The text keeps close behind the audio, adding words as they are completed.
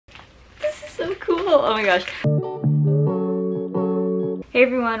Oh my gosh. Hey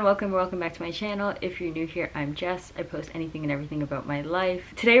everyone, welcome back to my channel. If you're new here, I'm Jess. I post anything and everything about my life.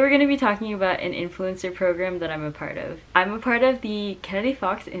 Today we're going to be talking about an influencer program that I'm a part of. I'm a part of the Kennedy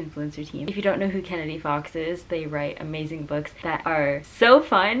Fox influencer team. If you don't know who Kennedy Fox is, they write amazing books that are so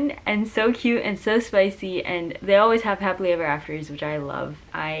fun and so cute and so spicy, and they always have happily ever afters, which I love.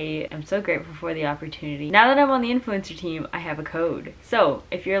 I am so grateful for the opportunity. Now that I'm on the influencer team, I have a code. So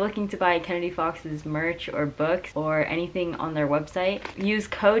if you're looking to buy Kennedy Fox's merch or books or anything on their website, use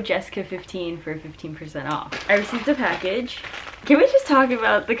code Jessica15 for 15% off. I received a package. Can we just talk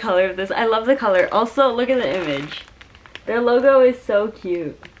about the color of this? I love the color. Also, look at the image. Their logo is so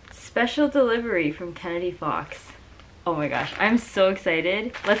cute. Special delivery from Kennedy Fox. Oh my gosh, I'm so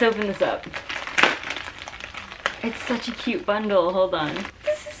excited. Let's open this up. It's such a cute bundle. Hold on.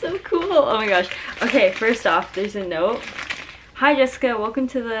 This is so cool. Oh my gosh. Okay, first off, there's a note. Hi Jessica, welcome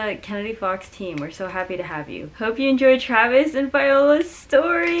to the Kennedy Fox team. We're so happy to have you. Hope you enjoyed Travis and Viola's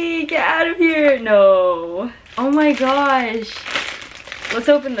story. Get out of here. No. Oh my gosh. Let's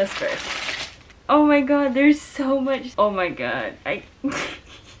open this first. Oh my god, there's so much. Oh my god.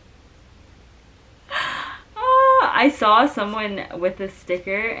 I saw someone with a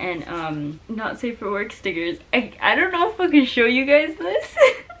sticker and not safe for work stickers. I don't know if I can show you guys this.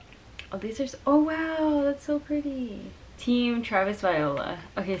 Oh, these are oh wow, that's so pretty. Team Travis Viola.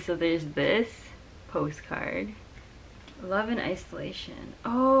 Okay, so there's this postcard. Love in Isolation.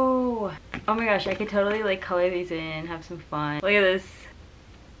 Oh my gosh, I could totally like color these in, have some fun. Look at this.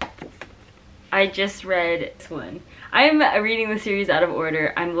 I just read this one. I'm reading the series out of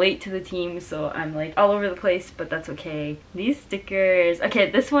order. I'm late to the team, so I'm like all over the place, but that's okay. These stickers.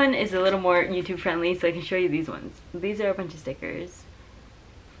 Okay, this one is a little more YouTube friendly, so I can show you these ones. These are a bunch of stickers.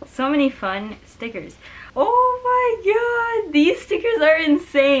 So many fun stickers. Oh my god, these stickers are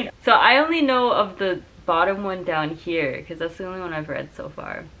insane. So I only know of the bottom one down here because that's the only one I've read so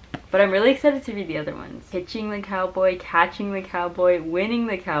far. But I'm really excited to read the other ones. Hitching the cowboy, catching the cowboy, winning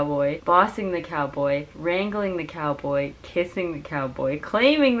the cowboy, bossing the cowboy, wrangling the cowboy, kissing the cowboy,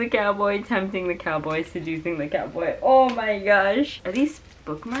 claiming the cowboy, tempting the cowboy, seducing the cowboy. Oh my gosh. Are these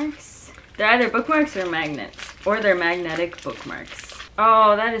bookmarks? They're either bookmarks or magnets. Or they're magnetic bookmarks.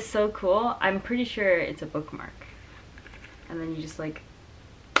 Oh, that is so cool. I'm pretty sure it's a bookmark. And then you just like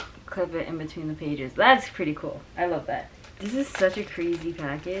clip it in between the pages. That's pretty cool. I love that. This is such a crazy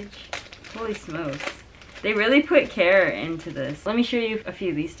package. Holy smokes. They really put care into this. Let me show you a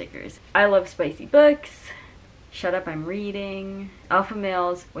few of these stickers. I love spicy books. Shut up, I'm reading. Alpha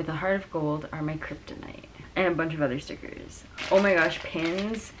males with a heart of gold are my kryptonite. And a bunch of other stickers. Oh my gosh,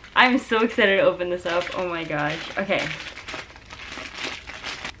 pins. I'm so excited to open this up. Oh my gosh. Okay.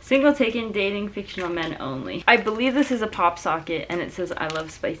 Single taken, dating fictional men only. I believe this is a pop socket and it says I love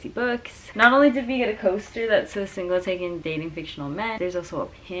spicy books. Not only did we get a coaster that says single taken, dating fictional men, there's also a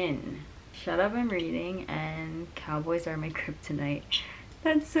pin. Shut up, I'm reading, and cowboys are my kryptonite.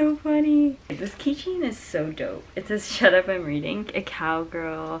 That's so funny. This keychain is so dope. It says shut up, I'm reading, a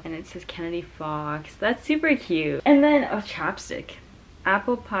cowgirl, and it says Kennedy Fox. That's super cute. And then a chapstick.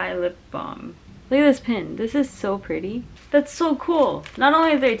 Apple pie lip balm. Look at this pin. This is so pretty. That's so cool. Not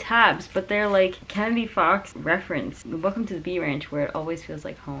only are they tabs, but they're like Kennedy Fox reference. Welcome to the Bee Ranch, where it always feels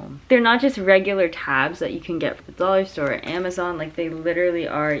like home. They're not just regular tabs that you can get from the dollar store or Amazon. Like, they literally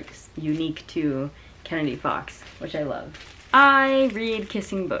are unique to Kennedy Fox, which I love. I read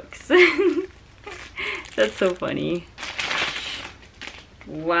kissing books. That's so funny.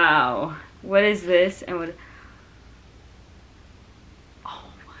 Wow. What is this? And what? Oh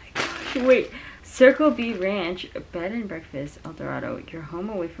my gosh. Wait. Circle B Ranch, bed and breakfast, El Dorado, your home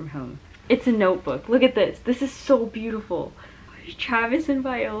away from home. It's a notebook. Look at this. This is so beautiful. Travis and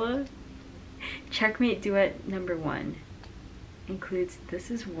Viola. Checkmate duet #1. Includes This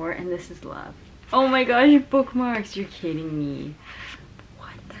is War and This is Love. Oh my gosh, bookmarks. You're kidding me.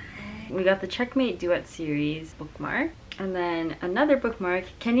 What the heck? We got the Checkmate duet series bookmark. And then another bookmark,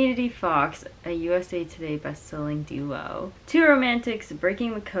 Kennedy Fox, a USA Today best-selling duo. Two romantics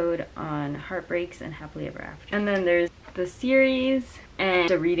breaking the code on heartbreaks and happily ever after. And then there's the series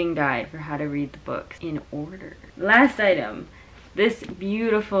and a reading guide for how to read the books in order. Last item, this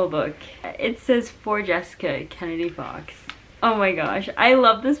beautiful book. It says For Jessica, Kennedy Fox. Oh my gosh, I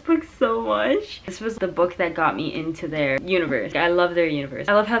love this book so much. This was the book that got me into their universe. I love their universe.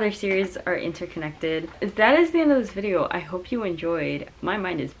 I love how their series are interconnected. That is the end of this video. I hope you enjoyed. My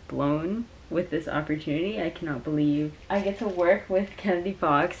mind is blown. with this opportunity. I cannot believe I get to work with Kennedy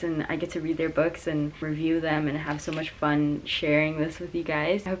Fox and I get to read their books and review them and have so much fun sharing this with you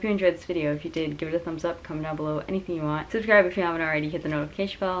guys. I hope you enjoyed this video. If you did, give it a thumbs up, comment down below anything you want. Subscribe if you haven't already, hit the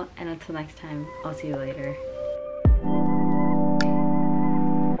notification bell, and until next time, I'll see you later.